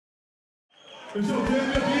Is it okay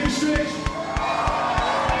with being stretched?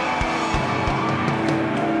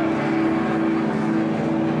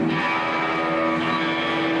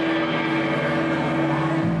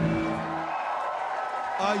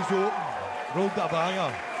 Eyes open, rolled that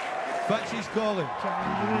banger. Fitzy's calling.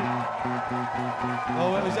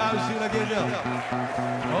 Oh, it was Alcine again there.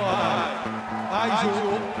 Oh, eyes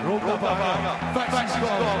open, rolled that banger. Fitzy's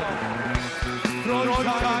calling. Throwing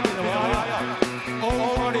tag in the wire.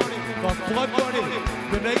 All money, for blood money.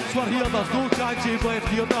 The nights were here, there's no chance you've left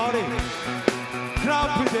here, Nari.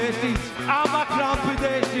 Cramp pedestrians, I'm a cramp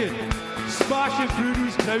pedestrian. Smashing through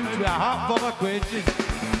these crowds with a hat full of questions.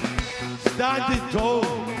 Standing tall,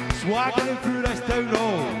 swaggering through this town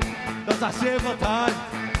hall. There's a severed hand,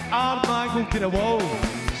 arm mangled to the wall.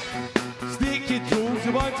 State controls,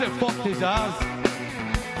 the ones that fucked his ass.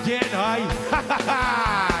 Getting high, ha ha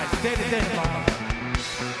ha, steady, steady, man.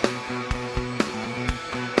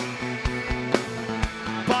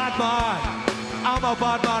 Bad man, I'm a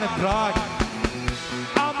bad man in Prague.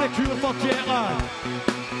 I'm the cure for jet lag.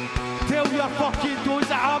 Tell your fucking toes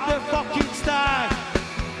that I'm the fucking stag.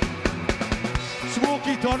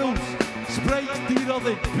 Smoky tunnels, Sprite's dearer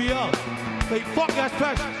than beer. Like, fuck this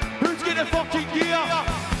piss, who's getting the fucking gear?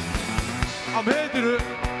 I'm heading out,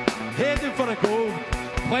 heading for a goal.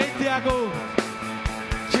 Plenty of gold,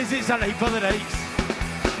 cause it's a night for the nights.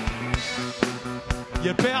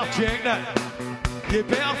 You better check that. You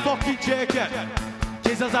better fucking check it,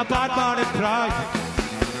 cause there's a bad man in Prague.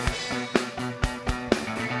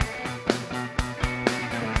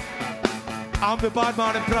 I'm the bad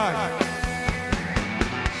man in Prague.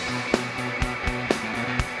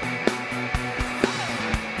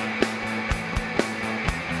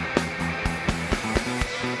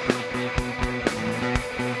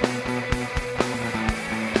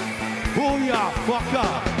 Oh yeah, fucker!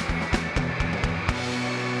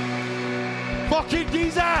 Fucking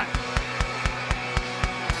geezer!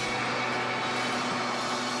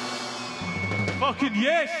 Fucking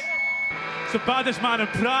yes! It's the baddest man in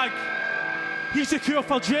Prague. He's the cure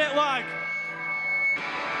for jet lag.